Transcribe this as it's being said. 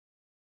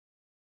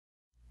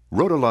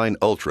Rotaline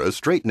Ultra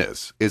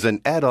Straightness is an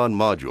add-on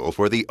module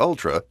for the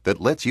Ultra that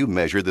lets you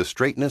measure the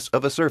straightness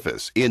of a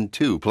surface in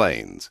 2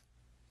 planes.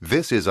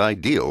 This is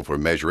ideal for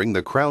measuring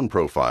the crown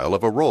profile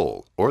of a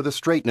roll or the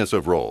straightness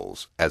of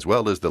rolls, as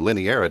well as the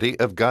linearity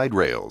of guide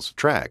rails,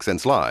 tracks,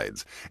 and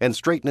slides, and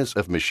straightness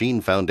of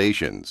machine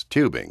foundations,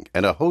 tubing,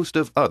 and a host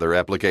of other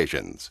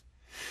applications.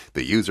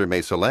 The user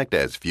may select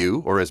as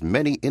few or as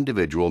many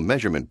individual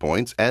measurement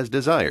points as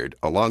desired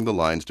along the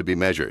lines to be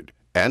measured,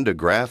 and a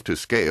graph to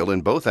scale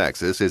in both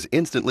axes is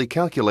instantly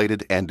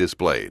calculated and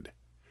displayed.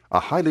 A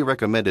highly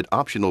recommended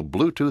optional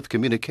Bluetooth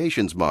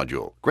communications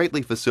module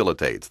greatly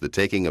facilitates the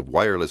taking of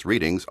wireless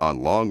readings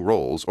on long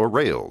rolls or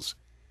rails.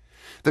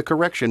 The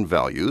correction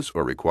values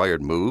or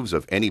required moves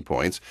of any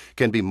points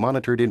can be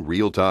monitored in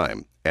real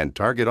time, and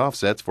target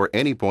offsets for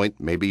any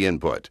point may be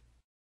input.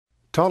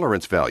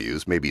 Tolerance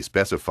values may be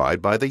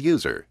specified by the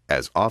user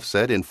as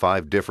offset in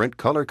 5 different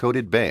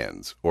color-coded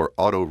bands or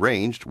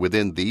auto-ranged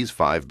within these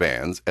 5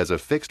 bands as a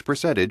fixed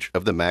percentage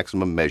of the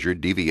maximum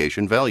measured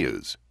deviation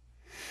values.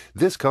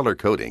 This color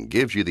coding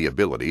gives you the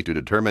ability to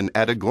determine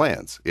at a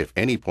glance if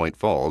any point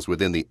falls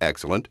within the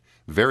excellent,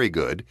 very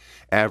good,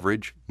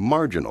 average,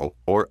 marginal,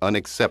 or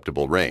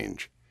unacceptable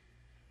range.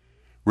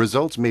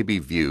 Results may be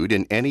viewed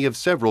in any of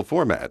several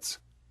formats: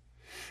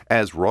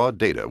 as raw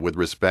data with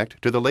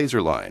respect to the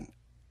laser line,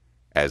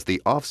 as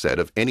the offset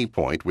of any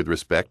point with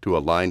respect to a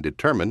line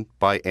determined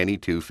by any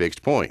 2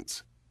 fixed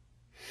points,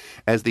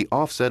 as the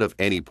offset of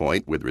any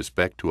point with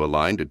respect to a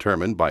line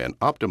determined by an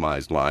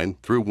optimized line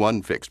through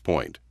 1 fixed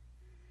point,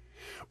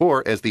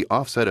 or as the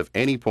offset of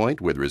any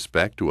point with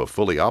respect to a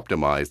fully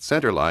optimized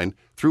center line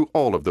through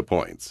all of the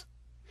points.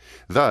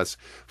 Thus,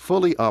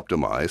 fully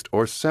optimized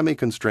or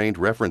semi-constrained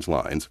reference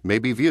lines may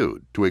be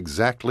viewed to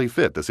exactly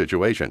fit the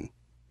situation.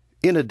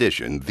 In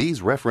addition,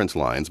 these reference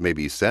lines may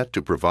be set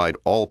to provide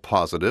all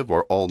positive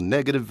or all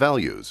negative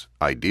values,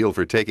 ideal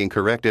for taking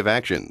corrective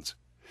actions.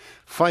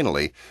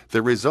 Finally,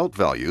 the result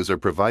values are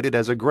provided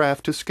as a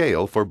graph to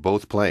scale for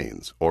both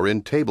planes or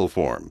in table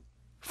form.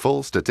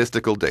 Full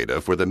statistical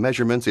data for the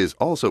measurements is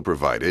also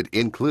provided,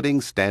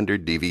 including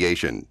standard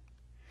deviation.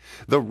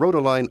 The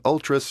Rotaline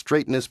Ultra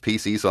Straightness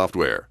PC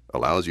software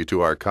allows you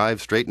to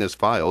archive straightness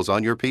files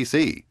on your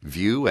PC,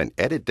 view and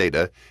edit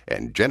data,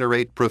 and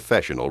generate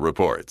professional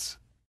reports.